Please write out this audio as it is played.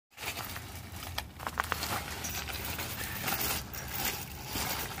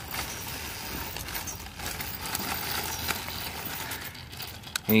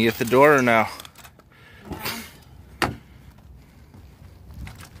Can you get the door or no?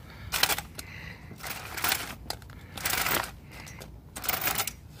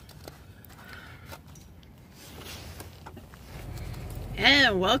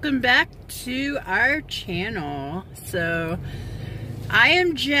 And welcome back to our channel. So I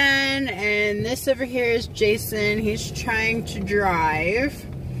am Jen and this over here is Jason. He's trying to drive.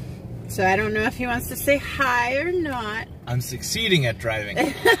 So I don't know if he wants to say hi or not. I'm succeeding at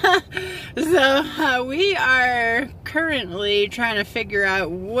driving. So we are currently trying to figure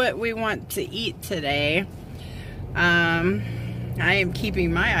out what we want to eat today. I am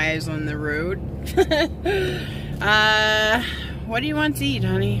keeping my eyes on the road. What do you want to eat,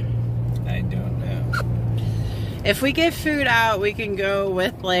 honey? I don't know. If we get food out, we can go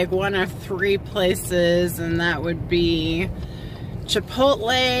with like one of 3 places, and that would be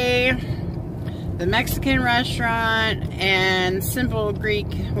Chipotle, the Mexican restaurant, and Simple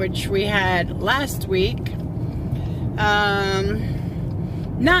Greek, which we had last week.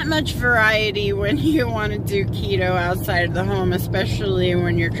 Not much variety when you want to do keto outside of the home, especially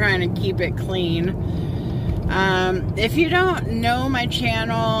when you're trying to keep it clean. If you don't know my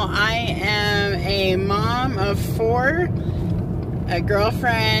channel, I am a mom of 4, a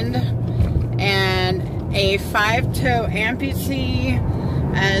girlfriend, and a 5-toe amputee,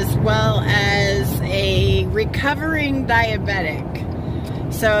 as well as a recovering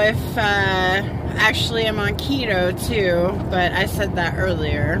diabetic. So if, actually I'm on keto too, but I said that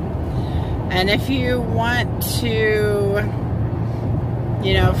earlier. And if you want to,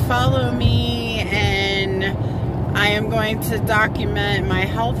 you know, follow me, and I am going to document my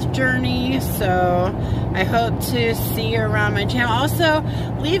health journey, so I hope to see you around my channel. Also,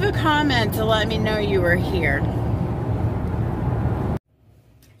 leave a comment to let me know you were here.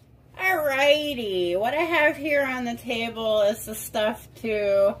 Alrighty, what I have here on the table is the stuff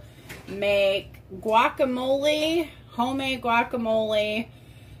to make guacamole, homemade guacamole,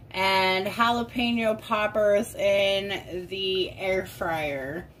 and jalapeno poppers in the air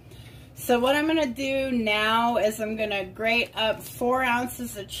fryer. So what I'm going to do now is I'm going to grate up 4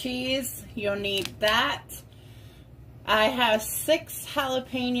 ounces of cheese. You'll need that. I have 6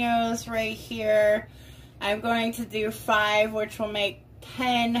 jalapenos right here. I'm going to do 5, which will make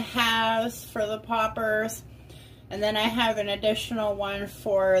 10 halves for the poppers. And then I have an additional one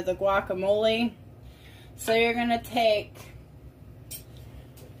for the guacamole. So you're going to take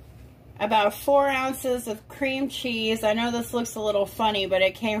about 4 ounces of cream cheese. I know this looks a little funny, but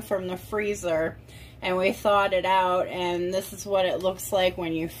it came from the freezer and we thawed it out, and this is what it looks like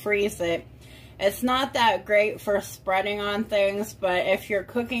when you freeze it. It's not that great for spreading on things, but if you're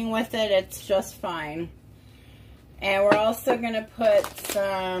cooking with it, it's just fine. And we're also going to put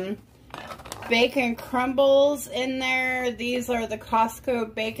some bacon crumbles in there. These are the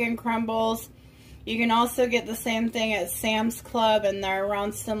Costco bacon crumbles. You can also get the same thing at Sam's Club, and they're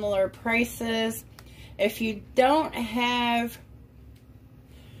around similar prices. If you don't have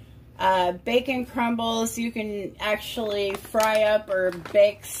bacon crumbles, you can actually fry up or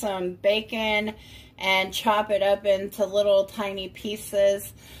bake some bacon and chop it up into little tiny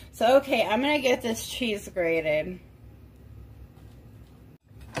pieces. So, okay, I'm going to get this cheese grated.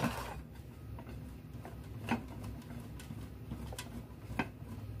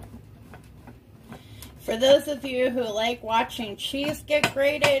 For those of you who like watching cheese get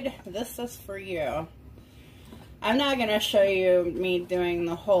grated, this is for you. I'm not going to show you me doing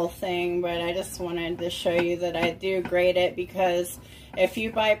the whole thing, but I just wanted to show you that I do grate it, because if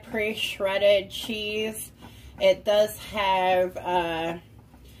you buy pre-shredded cheese, it does have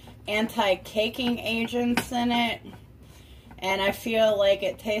anti-caking agents in it, and I feel like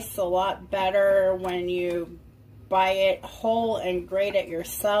it tastes a lot better when you buy it whole and grate it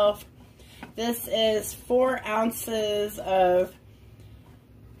yourself. This is 4 ounces of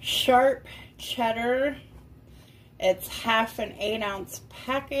sharp cheddar. It's half an 8-ounce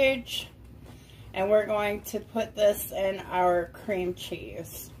package. And we're going to put this in our cream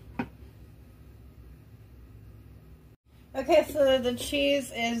cheese. Okay, so the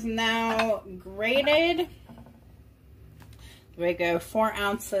cheese is now grated. There we go, 4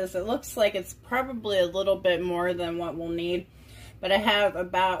 ounces. It looks like it's probably a little bit more than what we'll need. But I have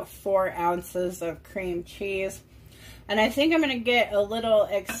about 4 ounces of cream cheese. And I think I'm going to get a little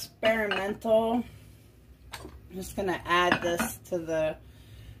experimental. I'm just going to add this to the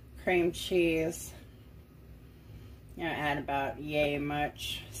cream cheese. I'm going to add about yay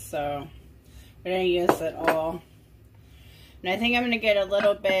much. So we're going to use it all. And I think I'm going to get a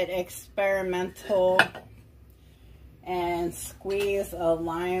little bit experimental and squeeze a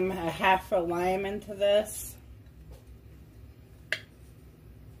lime, a half a lime into this.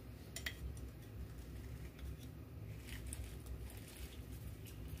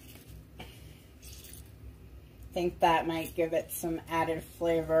 think that might give it some added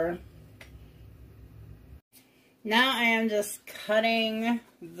flavor. Now I am just cutting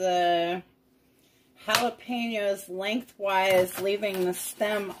the jalapenos lengthwise, leaving the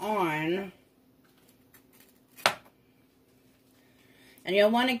stem on. And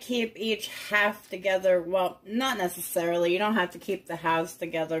you'll want to keep each half together. Well, not necessarily. You don't have to keep the halves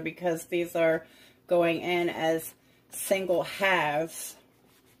together because these are going in as single halves.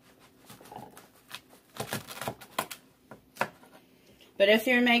 But if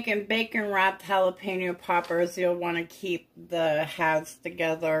you're making bacon wrapped jalapeno poppers, you'll want to keep the halves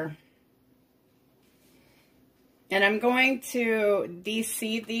together. And I'm going to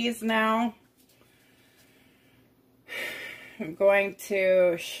de-seed these now. I'm going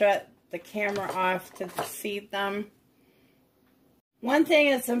to shut the camera off to de-seed them. One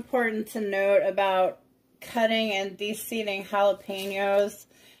thing that's important to note about cutting and de-seeding jalapenos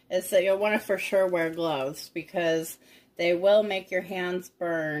is that you'll want to for sure wear gloves because they will make your hands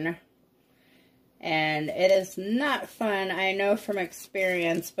burn. And it is not fun, I know from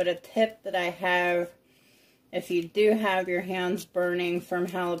experience, but a tip that I have if you do have your hands burning from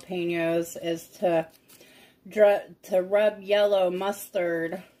jalapenos is to rub yellow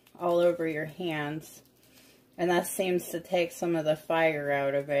mustard all over your hands. And that seems to take some of the fire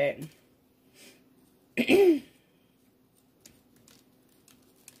out of it.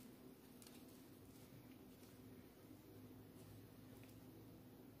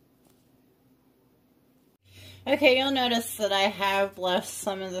 Okay, you'll notice that I have left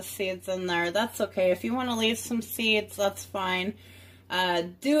some of the seeds in there. That's okay. If you want to leave some seeds, that's fine.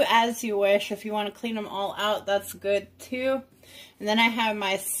 Do as you wish. If you want to clean them all out, that's good too. And then I have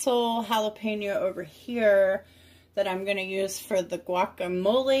my sole jalapeno over here that I'm going to use for the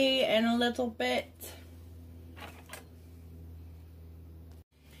guacamole in a little bit.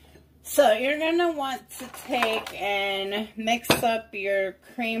 So you're going to want to take and mix up your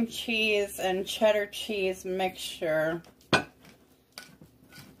cream cheese and cheddar cheese mixture.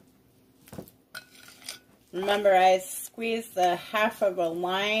 Remember, I squeezed the half of a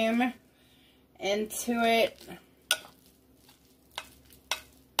lime into it.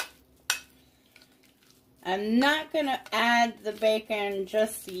 I'm not going to add the bacon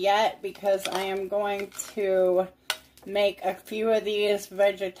just yet because I am going to make a few of these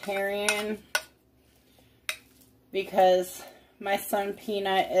vegetarian because my son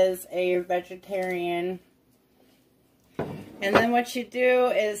Peanut is a vegetarian. And then what you do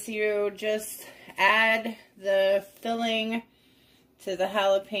is you just add the filling to the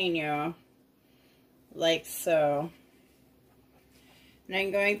jalapeno like so. And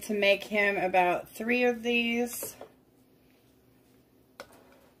I'm going to make him about 3 of these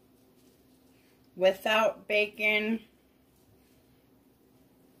without bacon.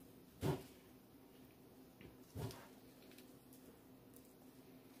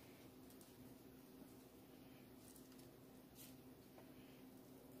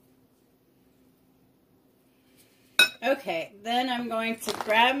 Okay, then I'm going to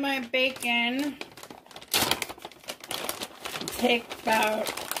grab my bacon, take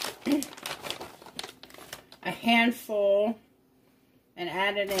about a handful and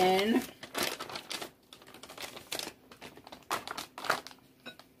add it in.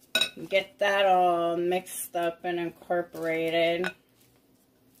 Get that all mixed up and incorporated.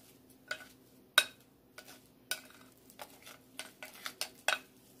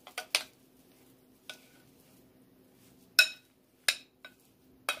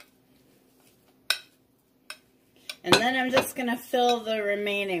 And then I'm just going to fill the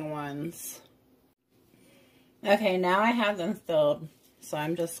remaining ones. Okay, now I have them filled. So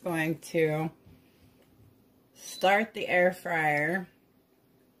I'm just going to start the air fryer.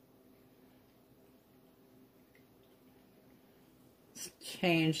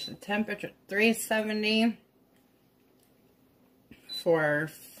 Change the temperature 370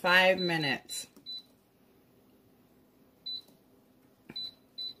 for 5 minutes.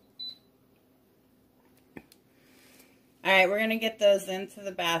 Alright, we're going to get those into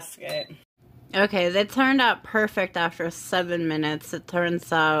the basket. Okay, they turned out perfect after 7 minutes. It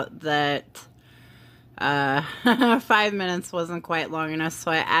turns out that 5 minutes wasn't quite long enough,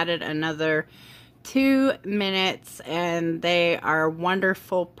 so I added another 2 minutes, and they are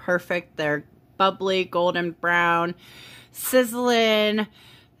wonderful, perfect. They're bubbly, golden brown, sizzling.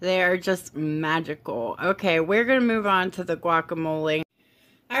 They are just magical. Okay, we're going to move on to the guacamole.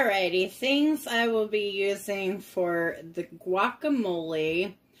 Alrighty, things I will be using for the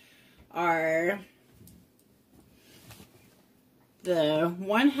guacamole are the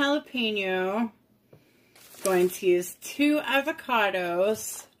 1 jalapeno, going to use 2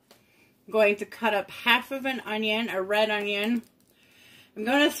 avocados, I'm going to cut up half of an onion, a red onion. I'm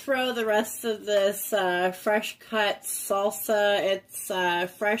going to throw the rest of this fresh cut salsa. It's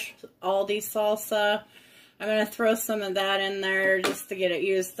fresh Aldi salsa. I'm going to throw some of that in there just to get it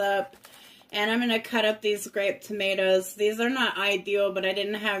used up. And I'm going to cut up these grape tomatoes. These are not ideal, but I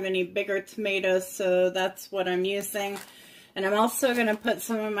didn't have any bigger tomatoes, so that's what I'm using. And I'm also going to put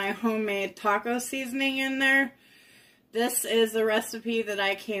some of my homemade taco seasoning in there. This is a recipe that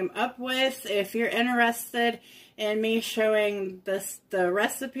I came up with. If you're interested in me showing the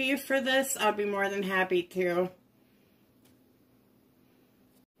recipe for this, I'll be more than happy to.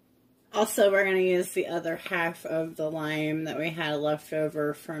 Also, we're going to use the other half of the lime that we had left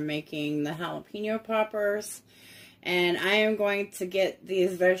over from making the jalapeno poppers. And I am going to get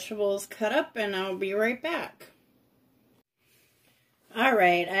these vegetables cut up and I'll be right back.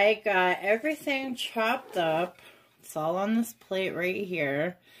 Alright, I got everything chopped up. It's all on this plate right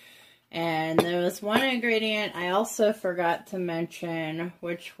here. And there was one ingredient I also forgot to mention,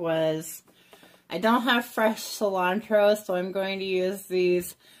 which was, I don't have fresh cilantro, so I'm going to use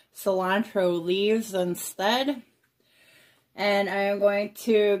these cilantro leaves instead. And I am going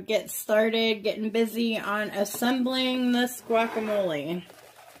to get started getting busy on assembling this guacamole.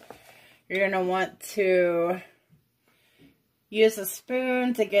 You're going to want to use a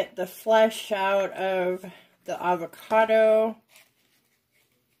spoon to get the flesh out of the avocado.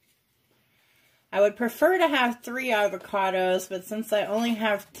 I would prefer to have 3 avocados, but since I only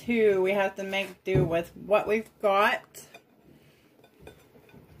have 2, we have to make do with what we've got.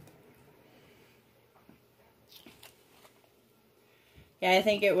 Yeah, I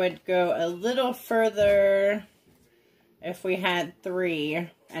think it would go a little further if we had 3.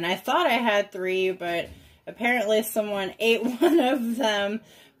 And I thought I had 3, but apparently someone ate one of them.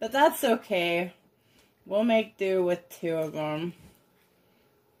 But that's okay. We'll make do with 2 of them.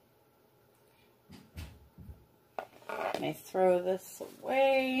 Let me throw this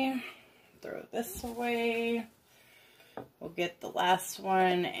away. Throw this away. We'll get the last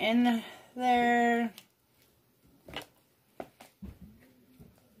one in there.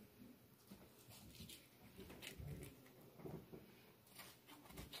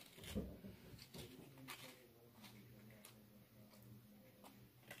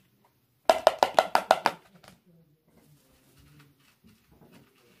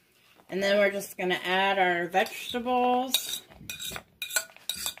 And then we're just going to add our vegetables.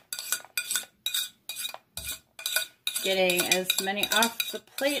 Getting as many off the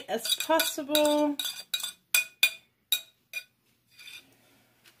plate as possible.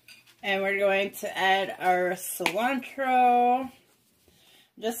 And we're going to add our cilantro. I'm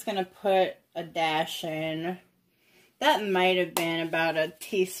just going to put a dash in. That might have been about a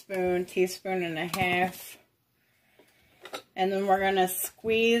teaspoon and a half. And then we're going to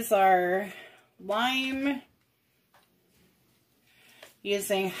squeeze our lime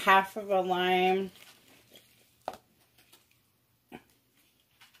using half of a lime.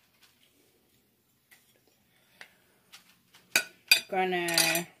 Going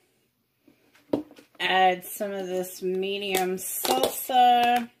to add some of this medium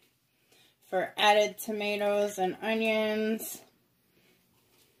salsa for added tomatoes and onions,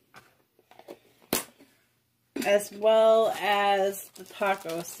 as well as the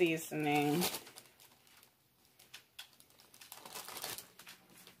taco seasoning.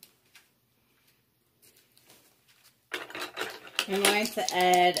 I'm going to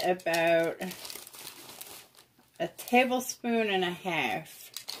add about a tablespoon and a half.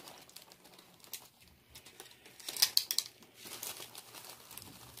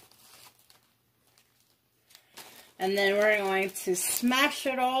 And then we're going to smash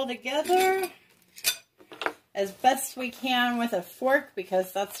it all together as best we can with a fork,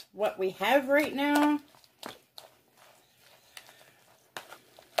 because that's what we have right now.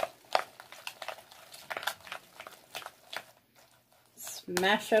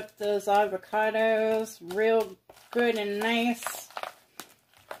 Smash up those avocados real good and nice.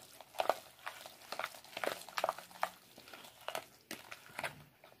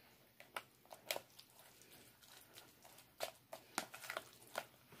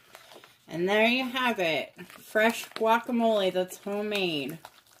 And there you have it. Fresh guacamole that's homemade.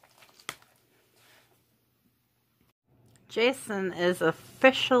 Jason is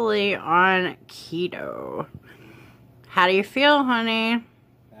officially on keto. How do you feel, honey?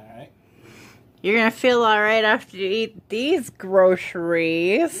 Alright. You're going to feel alright after you eat these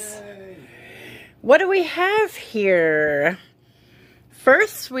groceries. Yay. What do we have here?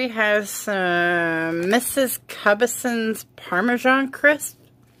 First, we have some Mrs. Cubison's Parmesan Crisp.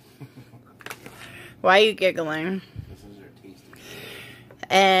 Why are you giggling? Those are tasty.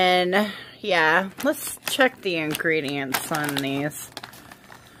 And then, yeah, let's check the ingredients on these.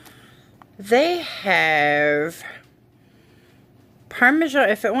 They have Parmesan,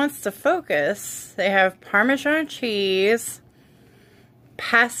 if it wants to focus, they have Parmesan cheese,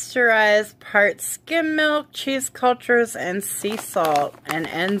 pasteurized part skim milk, cheese cultures, and sea salt and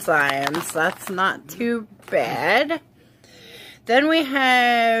enzymes. That's not too bad. Then we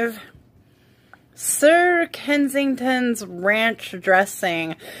have Sir Kensington's Ranch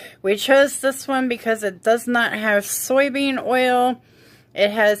Dressing. We chose this one because it does not have soybean oil.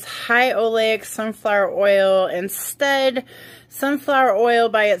 It has high oleic sunflower oil instead. Sunflower oil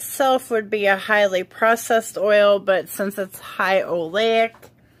by itself would be a highly processed oil, but since it's high oleic,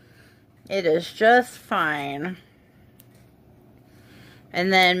 it is just fine.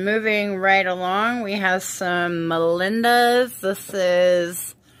 And then moving right along, we have some Melinda's. This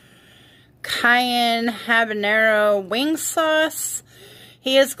is Cayenne Habanero wing sauce.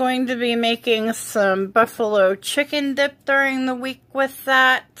 He is going to be making some buffalo chicken dip during the week with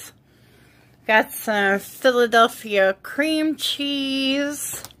that. Got some Philadelphia cream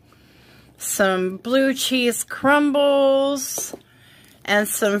cheese, some blue cheese crumbles, and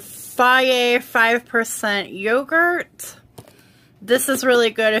some Fage 5% yogurt. This is really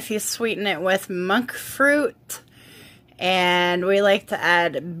good if you sweeten it with monk fruit. And we like to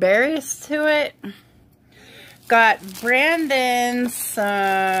add berries to it. Got Brandon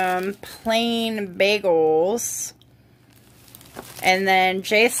some plain bagels. And then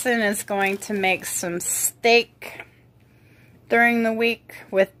Jason is going to make some steak during the week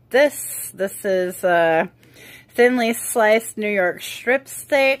with this. This is a thinly sliced New York strip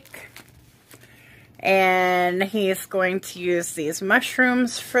steak. And he's going to use these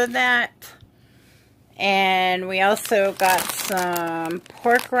mushrooms for that. And we also got some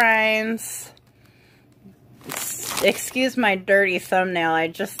pork rinds. Excuse my dirty thumbnail, I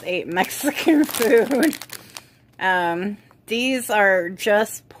just ate Mexican food. These are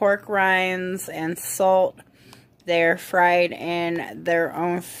just pork rinds and salt. They're fried in their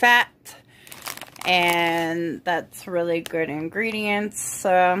own fat. And that's really good ingredients.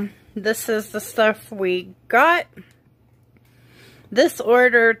 So this is the stuff we got. This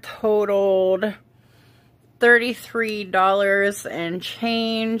order totaled $33 and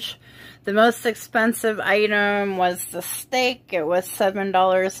change. The most expensive item was the steak. It was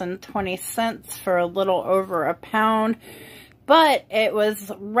 $7.20 for a little over a pound. But it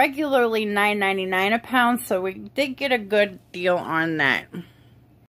was regularly $9.99 a pound, so we did get a good deal on that.